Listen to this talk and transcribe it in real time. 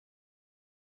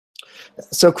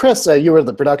So, Chris, you were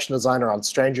the production designer on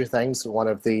Stranger Things, one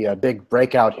of the big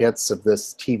breakout hits of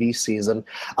this TV season.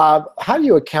 How do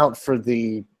you account for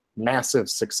the massive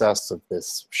success of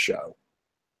this show?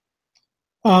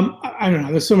 I don't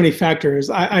know. There's so many factors.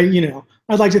 I'd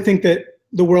like to think that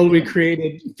the world we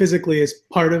created physically is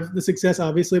part of the success,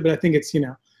 obviously, but I think it's,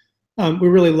 we're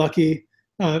really lucky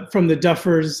from the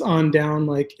Duffers on down.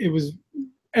 Like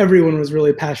everyone was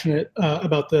really passionate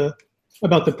about the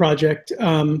project,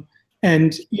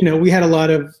 and we had a lot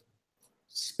of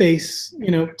space,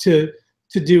 to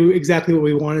do exactly what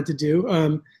we wanted to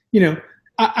do.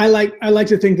 I like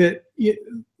to think that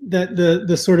that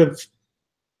the sort of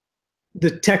the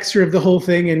texture of the whole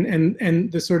thing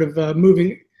and the sort of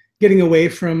getting away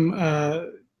from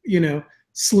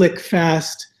slick,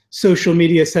 fast, social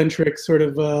media centric sort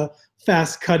of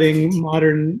fast cutting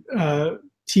modern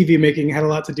TV making had a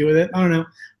lot to do with it. I don't know.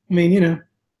 I mean,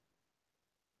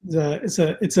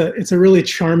 it's a really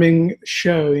charming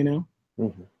show,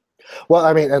 Mm-hmm. Well,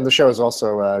 I mean, and the show has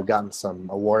also gotten some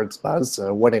awards buzz,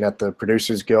 winning at the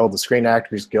Producers Guild, the Screen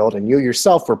Actors Guild, and you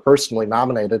yourself were personally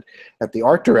nominated at the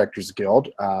Art Directors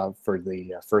Guild for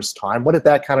the first time. What did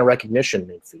that kind of recognition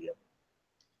mean for you?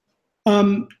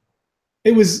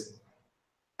 It was,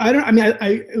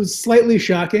 it was slightly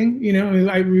shocking.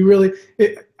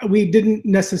 We didn't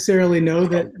necessarily know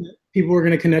that people were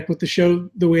going to connect with the show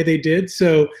the way they did.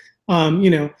 So,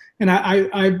 and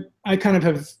I kind of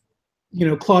have,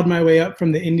 clawed my way up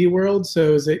from the indie world.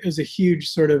 So it was a huge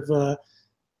sort of, it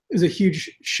was a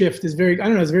huge shift. It's very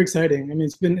exciting. I mean,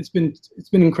 it's been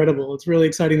incredible. It's really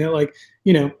exciting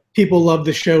that people love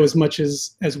the show as much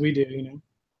as we do,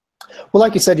 Well,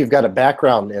 like you said, you've got a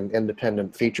background in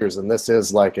independent features, and this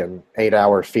is like an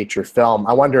 8-hour feature film.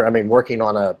 I wonder, I mean, working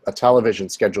on a television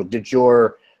schedule, did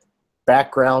your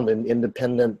background in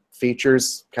independent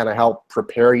features kind of help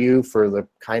prepare you for the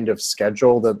kind of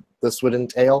schedule that this would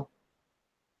entail?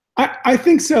 I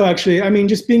think so, actually. I mean,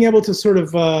 just being able to sort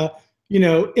of,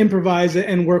 improvise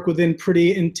and work within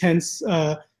pretty intense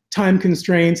time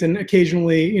constraints and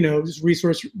occasionally, just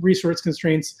resource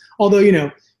constraints. Although,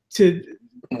 to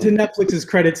Netflix's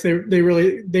credits, they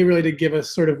really did give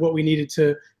us sort of what we needed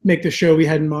to make the show we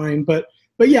had in mind. But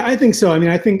yeah, I think so. I mean,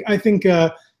 I think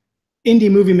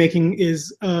indie movie making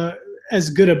is as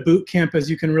good a boot camp as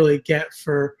you can really get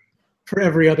for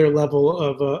every other level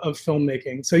of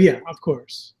filmmaking. So yeah, of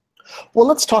course. Well,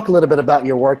 let's talk a little bit about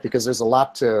your work because there's a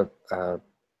lot to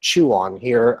chew on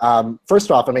here.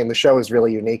 First off, I mean, the show is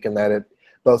really unique in that it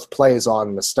both plays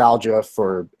on nostalgia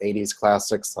for 80s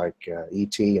classics like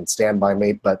E.T. and Stand By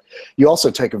Me, but you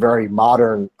also take a very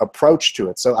modern approach to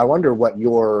it. So I wonder what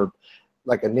your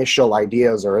initial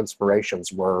ideas or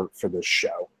inspirations were for this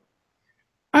show.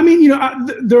 I mean,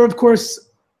 there are, of course,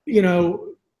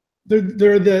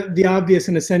 they're the obvious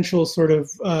and essential sort of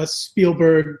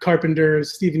Spielberg, Carpenter,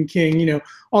 Stephen King,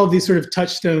 all of these sort of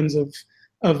touchstones of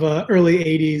early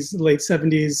 80s, late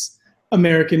 70s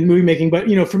American movie making. But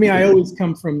for me, I always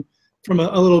come from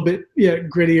a little bit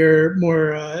grittier,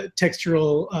 more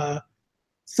textural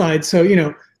side.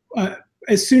 So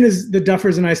as soon as the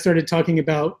Duffers and I started talking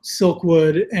about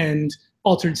Silkwood and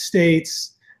Altered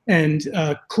States and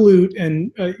Clute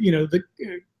and the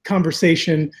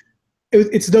Conversation,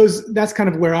 that's kind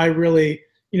of where I really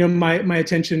my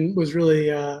attention was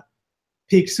really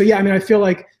peaked. So yeah, I mean, I feel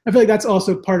like that's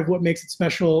also part of what makes it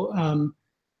special,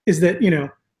 is that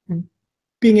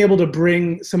being able to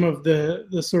bring some of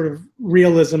the sort of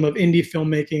realism of indie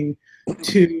filmmaking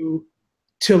to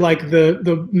like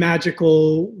the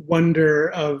magical wonder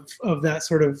of that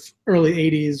sort of early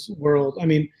 80s world. I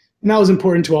mean, and that was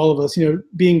important to all of us,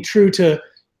 being true to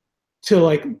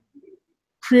like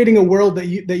creating a world that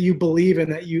you believe in,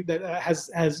 that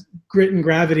has grit and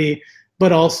gravity,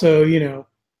 but also,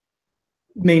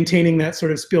 maintaining that sort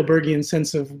of Spielbergian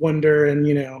sense of wonder and,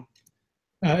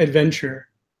 adventure.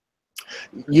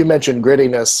 You mentioned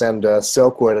grittiness and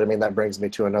Silkwood. I mean, that brings me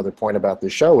to another point about the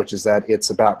show, which is that it's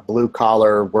about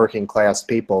blue-collar, working-class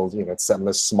people. It's set in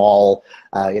this small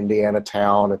Indiana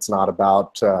town. It's not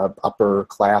about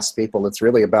upper-class people. It's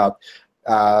really about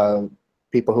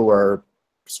people who are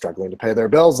struggling to pay their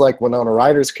bills, like Winona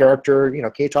Ryder's character.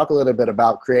 Can you talk a little bit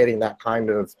about creating that kind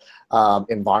of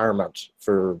environment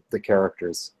for the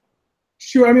characters?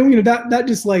 Sure. I mean, that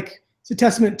just it's a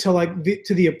testament to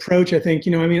to the approach, I think.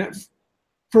 I mean,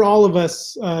 for all of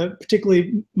us,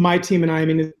 particularly my team and I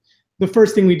mean, the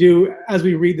first thing we do as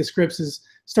we read the scripts is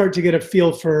start to get a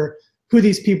feel for who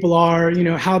these people are,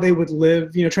 how they would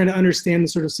live, trying to understand the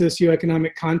sort of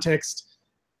socioeconomic context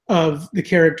of the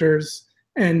characters,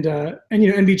 and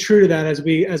be true to that as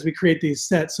we create these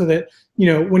sets, so that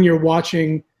when you're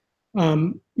watching,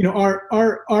 you know,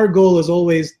 our goal is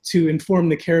always to inform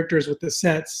the characters with the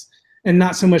sets and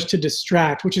not so much to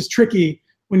distract, which is tricky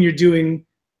when you're doing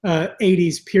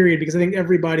 80s period, because I think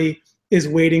everybody is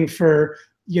waiting for,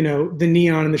 you know, the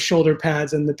neon and the shoulder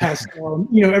pads and the pastel.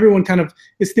 You know, everyone kind of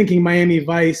is thinking Miami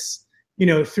Vice, you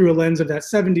know, through a lens of that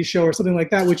 70s show or something like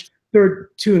that, which there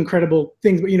are two incredible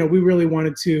things. But, you know, we really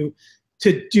wanted to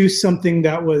do something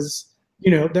that was, you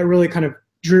know, that really kind of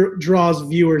draws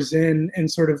viewers in,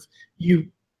 and sort of you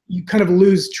kind of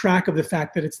lose track of the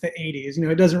fact that it's the 80s. You know,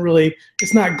 it doesn't really,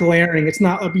 it's not glaring. It's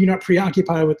not, you're not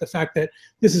preoccupied with the fact that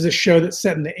this is a show that's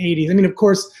set in the 80s. I mean, of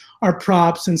course, our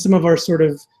props and some of our sort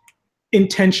of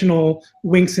intentional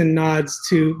winks and nods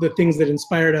to the things that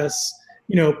inspired us,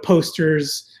 you know,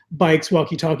 posters, bikes,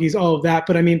 walkie-talkies, all of that.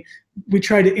 But I mean, we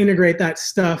try to integrate that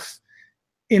stuff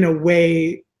in a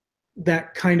way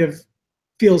that kind of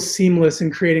feels seamless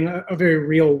in creating a very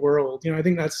real world. You know, I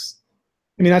think that's,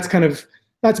 I mean, that's kind of,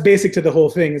 that's basic to the whole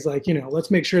thing, is like, you know,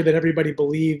 let's make sure that everybody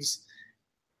believes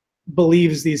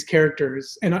these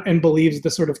characters and believes the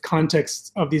sort of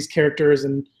context of these characters,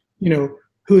 and, you know,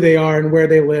 who they are and where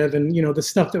they live, and, you know, the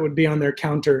stuff that would be on their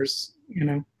counters, you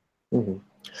know. Mm-hmm.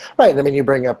 Right. I mean, you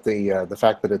bring up the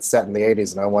fact that it's set in the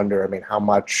 80s, and I wonder, I mean, how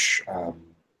much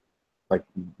like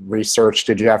research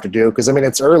did you have to do? Because I mean,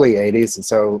 it's early 80s, and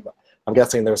so I'm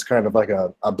guessing there's kind of like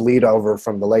a bleed over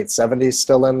from the late 70s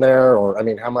still in there, or I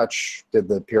mean, how much did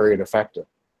the period affect it?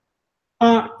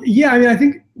 Yeah, I mean, I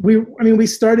think we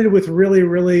started with really,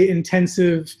 really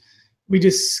intensive. We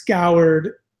just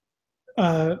scoured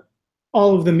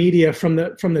all of the media from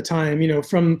the time, you know,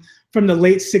 from the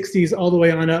late 60s all the way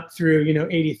on up through, you know,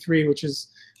 83, which is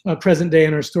present day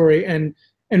in our story, and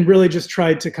really just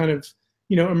tried to kind of,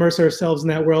 you know, immerse ourselves in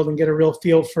that world and get a real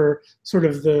feel for sort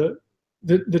of the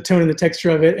tone and the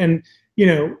texture of it. And, you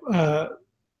know,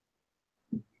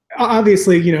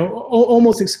 obviously, you know,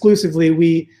 almost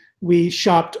exclusively we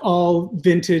shopped all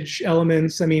vintage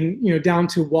elements. I mean, you know, down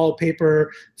to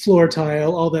wallpaper, floor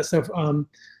tile, all that stuff.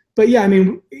 But yeah, I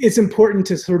mean, it's important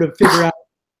to sort of figure out,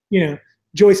 you know,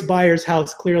 Joyce Byers'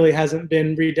 house clearly hasn't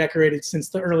been redecorated since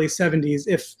the early 70s,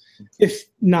 if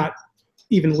not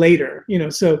even later, you know.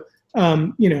 So,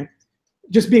 you know,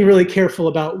 just being really careful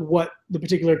about what the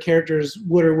particular characters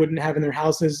would or wouldn't have in their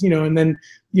houses, you know. And then,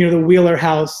 you know, the Wheeler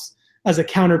house as a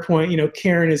counterpoint, you know,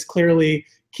 Karen is clearly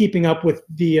keeping up with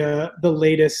the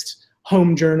latest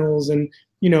home journals, and,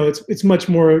 you know, it's much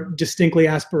more distinctly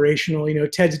aspirational. You know,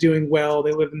 Ted's doing well.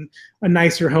 They live in a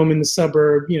nicer home in the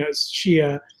suburb. You know,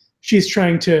 she's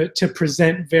trying to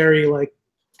present very like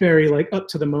up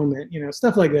to the moment. You know,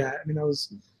 stuff like that. I mean, that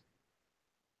was.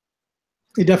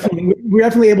 We're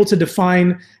definitely able to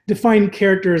define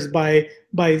characters by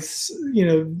you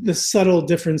know, the subtle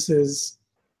differences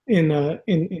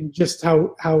in just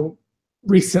how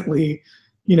recently,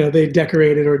 you know, they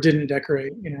decorated or didn't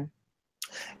decorate, you know.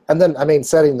 And then, I mean,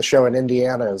 setting the show in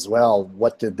Indiana as well,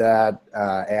 what did that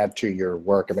add to your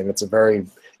work? I mean,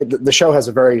 the show has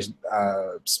a very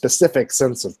specific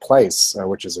sense of place,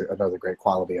 which is another great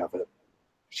quality of it.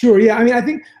 Sure. Yeah. I mean, I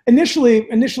think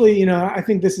initially, you know, I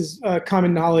think this is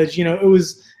common knowledge. You know, it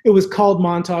was called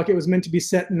Montauk. It was meant to be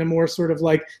set in a more sort of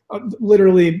like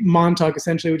literally Montauk,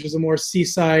 essentially, which is a more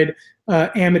seaside,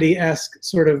 Amity-esque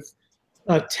sort of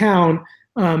town.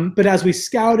 But as we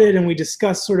scouted and we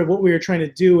discussed sort of what we were trying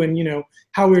to do, and, you know,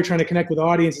 how we were trying to connect with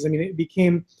audiences, I mean,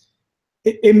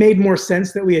 it made more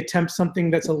sense that we attempt something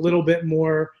that's a little bit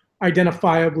more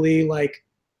identifiably like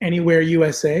Anywhere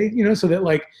USA, you know, so that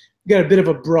like got a bit of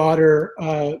a broader,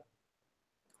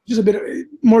 just a bit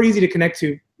more easy to connect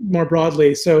to more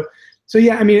broadly. So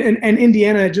yeah, I mean, and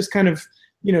Indiana just kind of,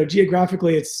 you know,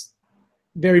 geographically, it's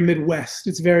very Midwest.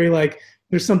 It's very like,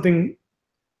 there's something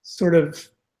sort of,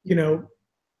 you know,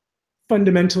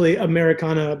 fundamentally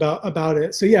Americana about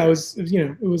it. So yeah, it was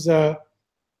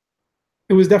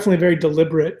definitely very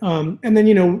deliberate. And then,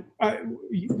 you know,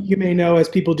 you may know, as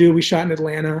people do, we shot in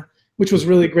Atlanta, which was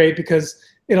really great because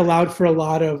it allowed for a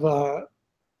lot of,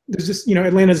 there's just, you know,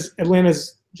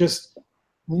 Atlanta's just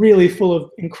really full of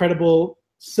incredible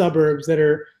suburbs that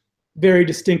are very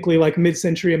distinctly like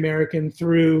mid-century American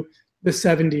through the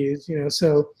 70s, you know.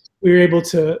 So we were able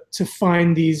to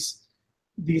find these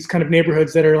kind of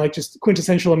neighborhoods that are like just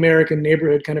quintessential American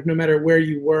neighborhood, kind of no matter where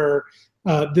you were,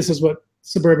 this is what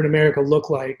suburban America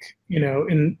looked like, you know,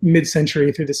 in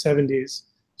mid-century through the 70s.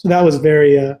 So that was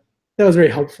very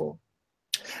helpful.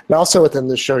 And also within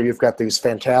the show, you've got these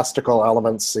fantastical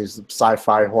elements, these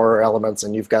sci-fi horror elements,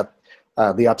 and you've got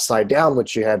the Upside Down,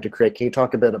 which you had to create. Can you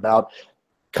talk a bit about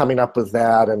coming up with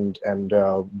that and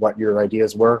what your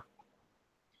ideas were?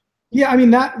 Yeah, I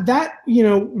mean, that you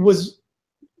know, was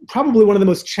probably one of the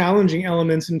most challenging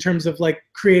elements in terms of like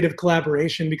creative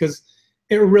collaboration, because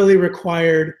it really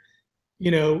required,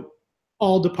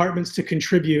 all departments to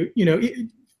contribute,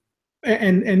 and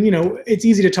it's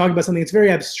easy to talk about something. It's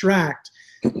very abstract.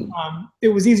 It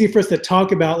was easy for us to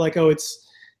talk about like, oh,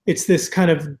 it's this kind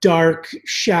of dark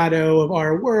shadow of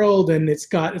our world, and it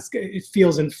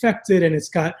feels infected, and it's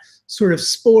got sort of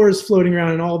spores floating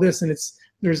around and all this, and it's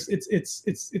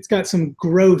got some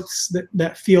growths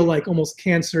that feel like almost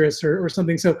cancerous or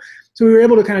something. So we were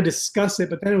able to kind of discuss it,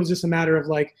 but then it was just a matter of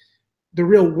like, the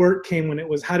real work came when it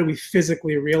was, how do we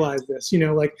physically realize this?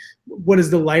 Like, what does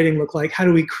the lighting look like? How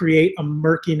do we create a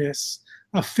murkiness,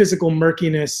 a physical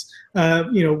murkiness?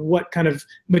 What kind of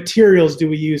materials do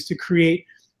we use to create,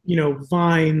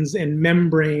 vines and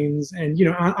membranes, and,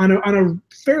 on a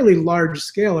fairly large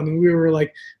scale. I mean, we were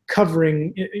like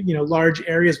covering, large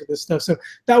areas with this stuff. So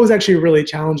that was actually really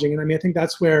challenging. And I mean, I think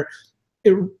that's where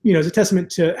it, is a testament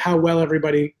to how well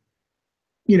everybody,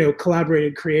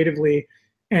 collaborated creatively.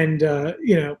 And,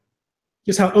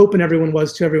 just how open everyone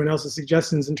was to everyone else's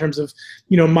suggestions in terms of,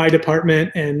 my department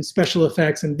and special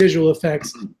effects and visual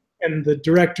effects and the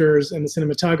directors and the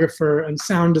cinematographer and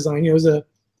sound design. It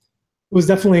was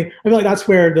definitely, I feel like that's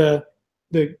where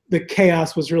the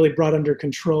chaos was really brought under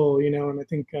control, and I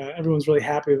think everyone's really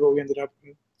happy with what we ended up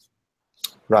with.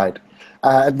 Right.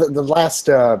 The last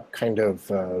kind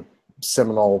of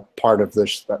seminal part of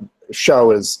this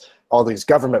show is all these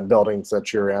government buildings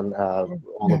that you're in,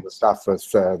 all of the stuff with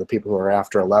the people who are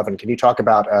after 11. Can you talk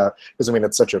about, because I mean,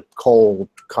 it's such a cold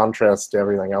contrast to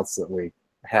everything else that we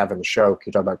have in the show. Can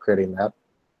you talk about creating that?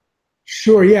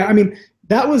 Sure, yeah. I mean,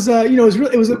 that was, it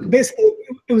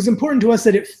was important to us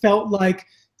that it felt like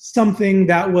something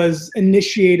that was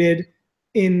initiated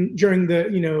during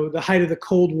the height of the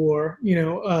Cold War,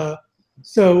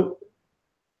 so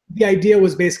the idea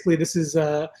was basically, this is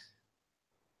a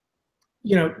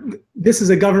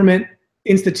government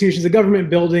institution, it's a government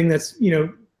building that's,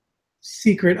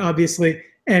 secret, obviously.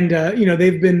 And,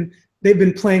 they've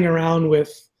been playing around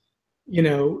with,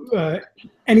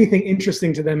 anything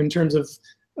interesting to them in terms of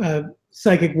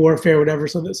psychic warfare, whatever.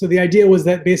 So the idea was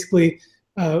that basically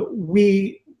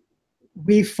we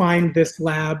find this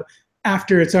lab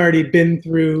after it's already been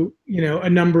through, a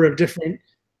number of different,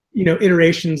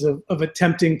 iterations of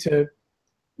attempting to,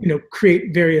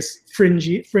 create various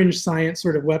fringe science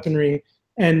sort of weaponry.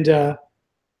 And so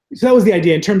that was the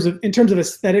idea. In terms of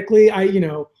aesthetically, I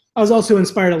was also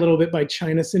inspired a little bit by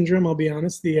China Syndrome, I'll be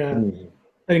honest,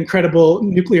 that incredible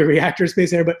nuclear reactor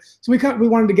space there. But so we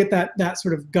wanted to get that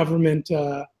sort of government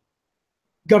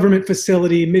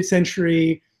facility,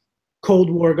 mid-century Cold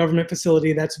War government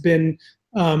facility that's been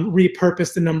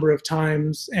repurposed a number of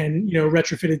times and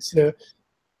retrofitted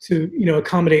to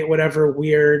accommodate whatever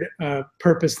weird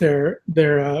purpose they're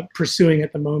pursuing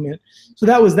at the moment. So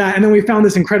that was that. And then we found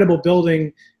this incredible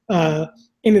building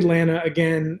in Atlanta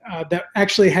again that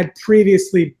actually had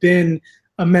previously been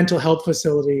a mental health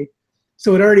facility.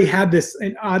 So it already had this,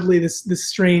 and oddly, this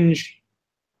strange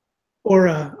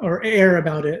aura or air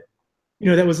about it.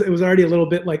 It was already a little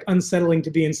bit like unsettling to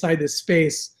be inside this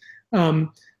space.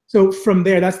 So from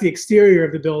there, that's the exterior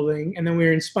of the building, and then we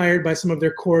were inspired by some of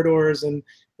their corridors and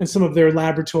some of their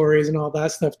laboratories and all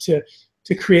that stuff to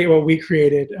create what we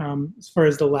created as far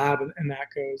as the lab and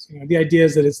that goes. The idea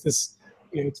is that it's this,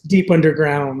 it's deep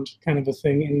underground kind of a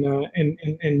thing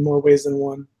in more ways than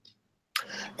one.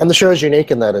 And the show is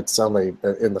unique in that it's only,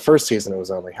 in the first season, it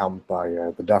was only helmed by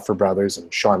the Duffer Brothers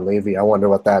and Sean Levy. I wonder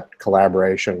what that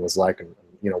collaboration was like, and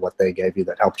what they gave you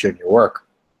that helped you in your work.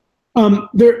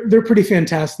 They're pretty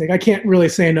fantastic. I can't really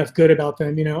say enough good about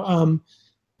them.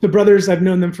 The brothers, I've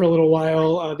known them for a little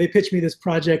while. They pitched me this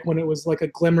project when it was like a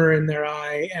glimmer in their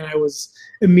eye, and I was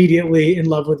immediately in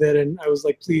love with it. And I was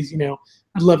like, please,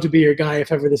 I'd love to be your guy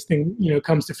if ever this thing,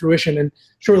 comes to fruition. And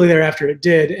shortly thereafter, it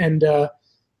did. And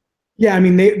yeah, I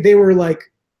mean, they were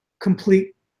like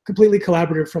completely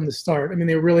collaborative from the start. I mean,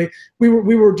 we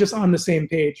were just on the same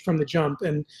page from the jump.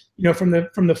 And from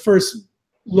the first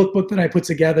lookbook that I put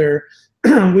together,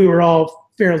 we were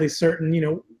all fairly certain.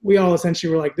 We all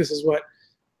essentially were like, this is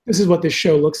what this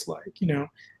show looks like.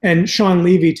 And Sean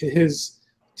Levy, to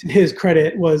his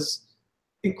credit, was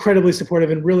incredibly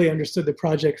supportive and really understood the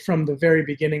project from the very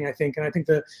beginning, I think. And I think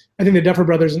the Duffer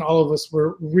Brothers and all of us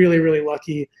were really, really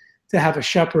lucky to have a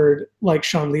shepherd like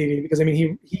Sean Levy, because I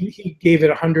mean, he gave it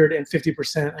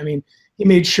 150%. I mean, he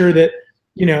made sure that,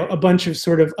 a bunch of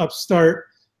sort of upstart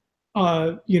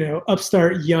young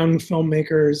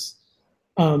filmmakers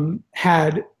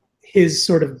had his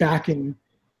sort of backing.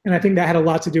 And I think that had a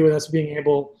lot to do with us being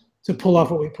able to pull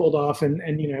off what we pulled off and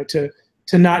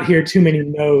to not hear too many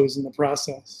no's in the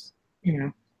process,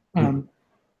 So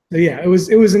yeah, it was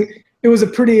a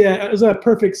pretty it was a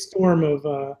perfect storm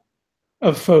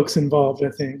of folks involved,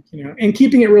 I think, and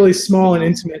keeping it really small and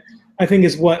intimate, I think,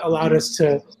 is what allowed us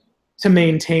to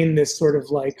maintain this sort of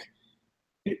like,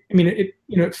 I mean,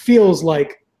 it feels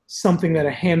like something that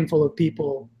a handful of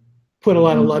people put a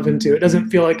lot of love into. It doesn't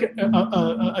feel like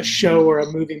a show or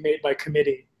a movie made by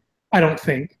committee, I don't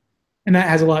think, and that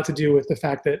has a lot to do with the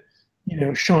fact that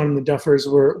Sean and the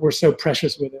Duffers were so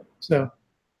precious with it. So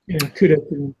kudos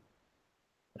to them.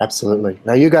 Absolutely.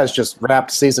 Now you guys just wrapped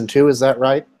season 2, is that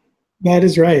right? That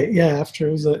is right. Yeah, after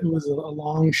it was a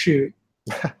long shoot.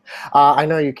 I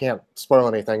know you can't spoil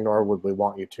anything, nor would we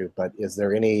want you to, but is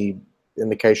there any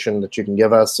indication that you can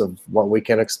give us of what we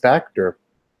can expect? Or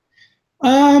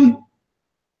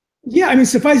yeah, I mean,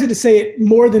 suffice it to say, it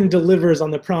more than delivers on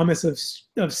the promise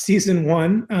of season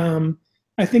 1.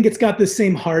 I think it's got the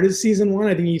same heart as season 1.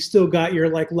 I think you've still got your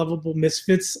like lovable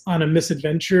misfits on a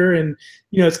misadventure, and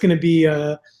it's going to be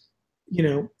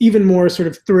even more sort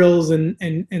of thrills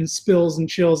and spills and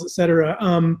chills, etc.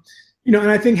 And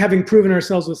I think having proven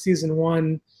ourselves with season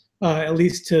 1, at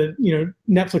least to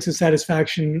Netflix's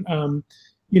satisfaction,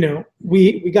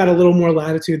 we got a little more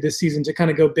latitude this season to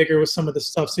kind of go bigger with some of the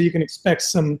stuff. So you can expect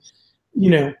some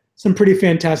pretty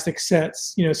fantastic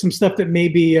sets. Some stuff that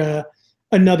maybe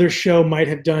another show might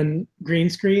have done green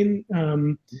screen.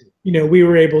 We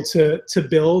were able to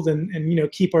build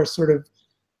and keep our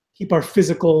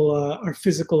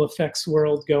physical effects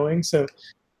world going. So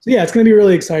yeah, it's going to be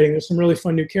really exciting. There's some really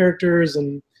fun new characters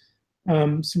and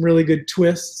some really good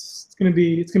twists. It's going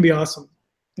to be awesome.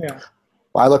 Yeah.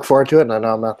 Well, I look forward to it, and I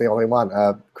know I'm not the only one.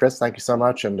 Chris, thank you so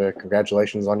much, and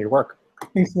congratulations on your work.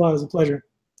 Thanks a lot. It was a pleasure.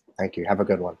 Thank you. Have a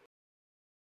good one.